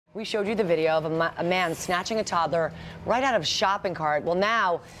We showed you the video of a man snatching a toddler right out of a shopping cart. Well,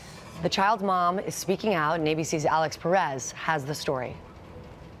 now the child's mom is speaking out, and ABC's Alex Perez has the story.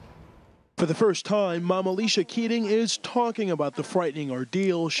 For the first time, Mom Alicia Keating is talking about the frightening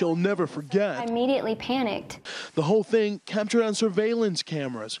ordeal she'll never forget. I immediately panicked. The whole thing captured on surveillance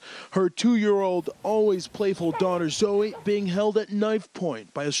cameras. Her 2-year-old, always playful daughter Zoe being held at knife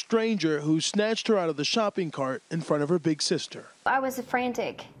point by a stranger who snatched her out of the shopping cart in front of her big sister. I was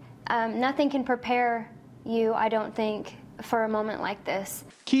frantic. Nothing can prepare you, I don't think, for a moment like this.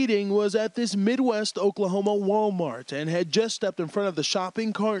 Keating was at this Midwest Oklahoma Walmart and had just stepped in front of the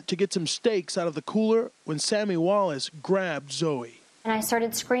shopping cart to get some steaks out of the cooler when Sammy Wallace grabbed Zoe. And I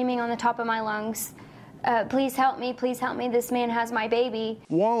started screaming on the top of my lungs, please help me, this man has my baby.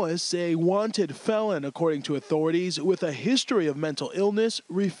 Wallace, a wanted felon according to authorities with a history of mental illness,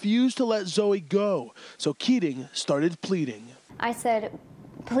 refused to let Zoe go, so Keating started pleading. I said,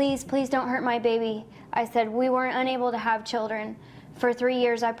 please don't hurt my baby. I said, we weren't unable to have children. For 3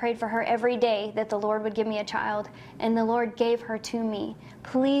 years, I prayed for her every day that the Lord would give me a child, and the Lord gave her to me.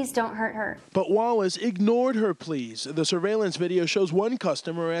 Please don't hurt her. But Wallace ignored her pleas. The surveillance video shows one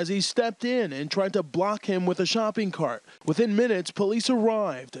customer as he stepped in and tried to block him with a shopping cart. Within minutes, police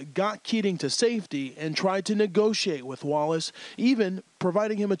arrived, got Keating to safety, and tried to negotiate with Wallace, even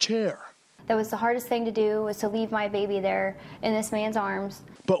providing him a chair. That was the hardest thing to do, was to leave my baby there in this man's arms.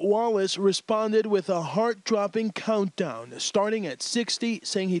 But Wallace responded with a heart-dropping countdown, starting at 60,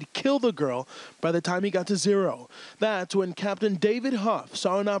 saying he'd kill the girl by the time he got to 0. That's when Captain David Huff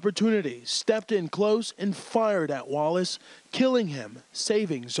saw an opportunity, stepped in close, and fired at Wallace, killing him,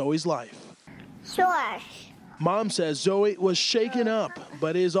 saving Zoe's life. Shush. Mom says Zoe was shaken up,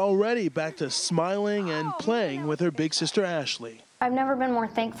 but is already back to smiling and playing with her big sister Ashley. I've never been more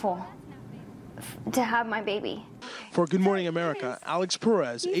thankful to have my baby. For Good Morning America, Alex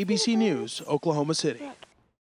Perez, ABC News, Oklahoma City.